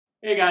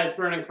Hey guys,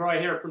 Vernon Croy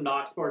here from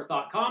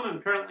DocSports.com.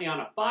 I'm currently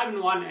on a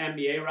 5-1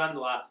 NBA run the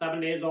last 7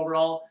 days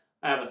overall.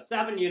 I have a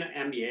 7-unit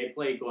NBA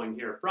play going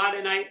here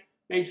Friday night.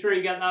 Make sure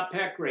you get that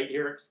pick right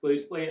here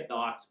exclusively at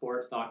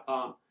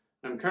DocSports.com.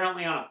 I'm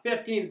currently on a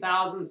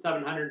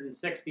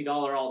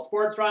 $15,760 all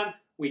sports run.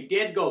 We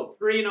did go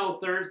 3-0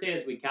 Thursday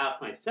as we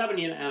cashed my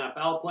 7-unit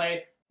NFL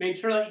play. Make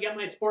sure that you get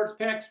my sports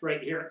picks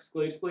right here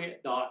exclusively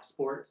at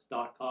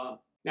DocSports.com.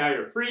 Now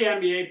your free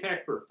NBA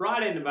pick for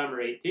Friday,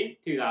 November 18th,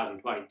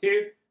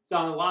 2022. It's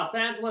on the Los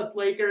Angeles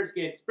Lakers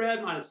against spread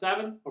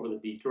 -7 over the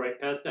Detroit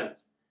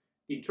Pistons.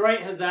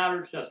 Detroit has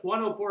averaged just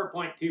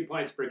 104.2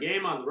 points per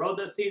game on the road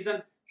this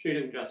season,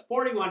 shooting just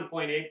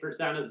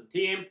 41.8% as a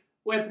team,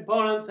 with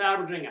opponents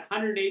averaging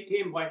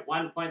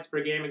 118.1 points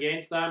per game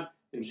against them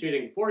and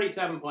shooting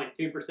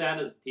 47.2%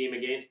 as a team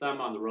against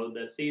them on the road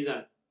this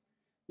season.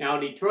 Now,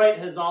 Detroit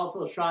has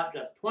also shot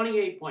just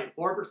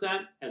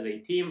 28.4% as a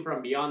team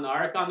from beyond the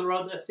arc on the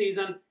road this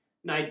season,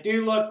 and I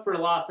do look for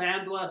Los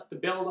Angeles to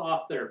build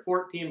off their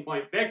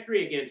 14-point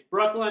victory against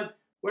Brooklyn,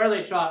 where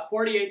they shot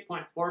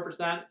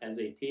 48.4% as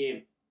a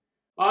team.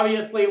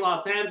 Obviously,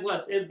 Los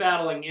Angeles is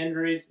battling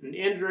injuries, and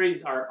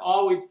injuries are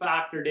always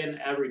factored in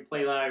every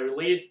play that I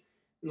release.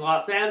 And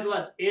Los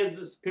Angeles is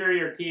the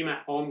superior team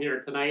at home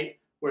here tonight,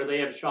 where they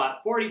have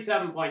shot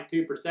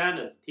 47.2%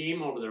 as a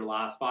team over their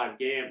last 5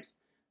 games.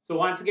 So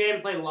once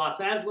again, play the Los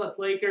Angeles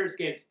Lakers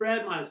against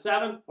spread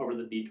 -7 over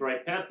the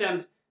Detroit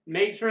Pistons.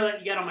 Make sure that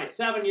you get on my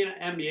 7-unit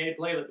NBA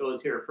play that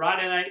goes here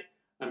Friday night.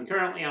 I'm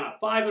currently on a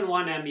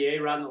 5-1 NBA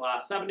run the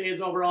last 7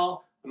 days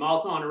overall. I'm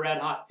also on a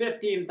red-hot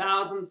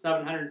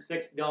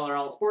 $15,760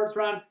 all sports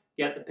run.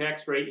 Get the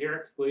picks right here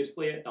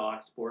exclusively at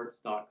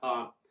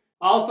DocSports.com.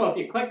 Also, if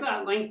you click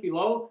that link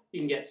below, you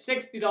can get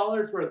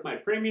 $60 worth of my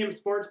premium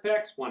sports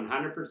picks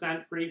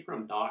 100% free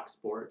from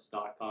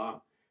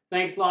DocSports.com.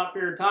 Thanks a lot for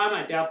your time.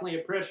 I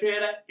definitely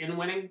appreciate it. In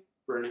winning,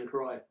 Vernon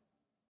Croy.